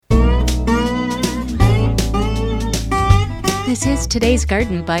This is today's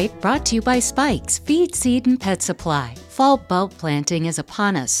Garden Bite, brought to you by Spikes, Feed, Seed, and Pet Supply. Fall bulb planting is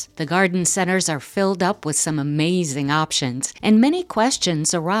upon us. The garden centers are filled up with some amazing options, and many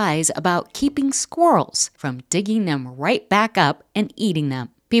questions arise about keeping squirrels from digging them right back up and eating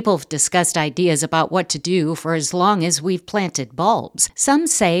them. People have discussed ideas about what to do for as long as we've planted bulbs. Some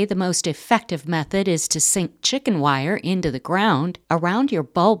say the most effective method is to sink chicken wire into the ground around your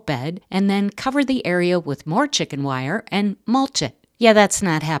bulb bed and then cover the area with more chicken wire and mulch it. Yeah, that's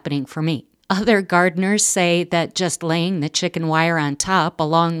not happening for me. Other gardeners say that just laying the chicken wire on top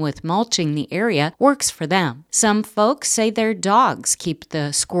along with mulching the area works for them. Some folks say their dogs keep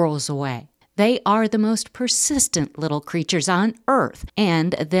the squirrels away. They are the most persistent little creatures on Earth,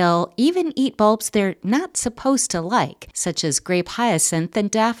 and they'll even eat bulbs they're not supposed to like, such as grape hyacinth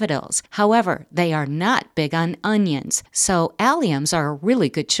and daffodils. However, they are not big on onions, so alliums are a really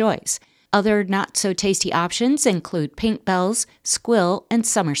good choice. Other not-so-tasty options include pink bells, squill, and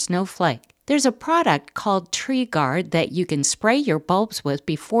summer snowflake. There's a product called Tree Guard that you can spray your bulbs with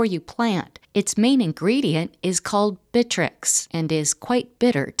before you plant. Its main ingredient is called Bittrex and is quite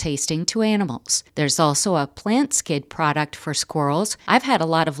bitter tasting to animals. There's also a plant skid product for squirrels. I've had a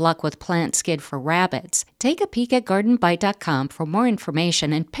lot of luck with plant skid for rabbits. Take a peek at gardenbite.com for more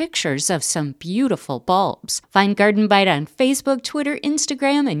information and pictures of some beautiful bulbs. Find Garden Bite on Facebook, Twitter,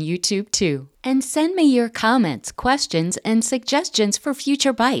 Instagram, and YouTube too. And send me your comments, questions, and suggestions for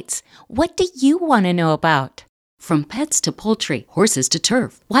future bites. What do you want to know about? From pets to poultry, horses to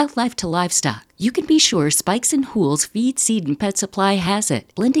turf, wildlife to livestock, you can be sure Spikes and Hool's Feed, Seed, and Pet Supply has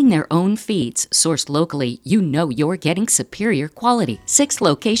it. Blending their own feeds, sourced locally, you know you're getting superior quality. 6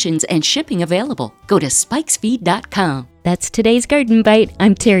 locations and shipping available. Go to spikesfeed.com. That's today's Garden Bite.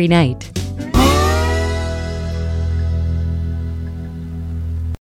 I'm Terry Knight.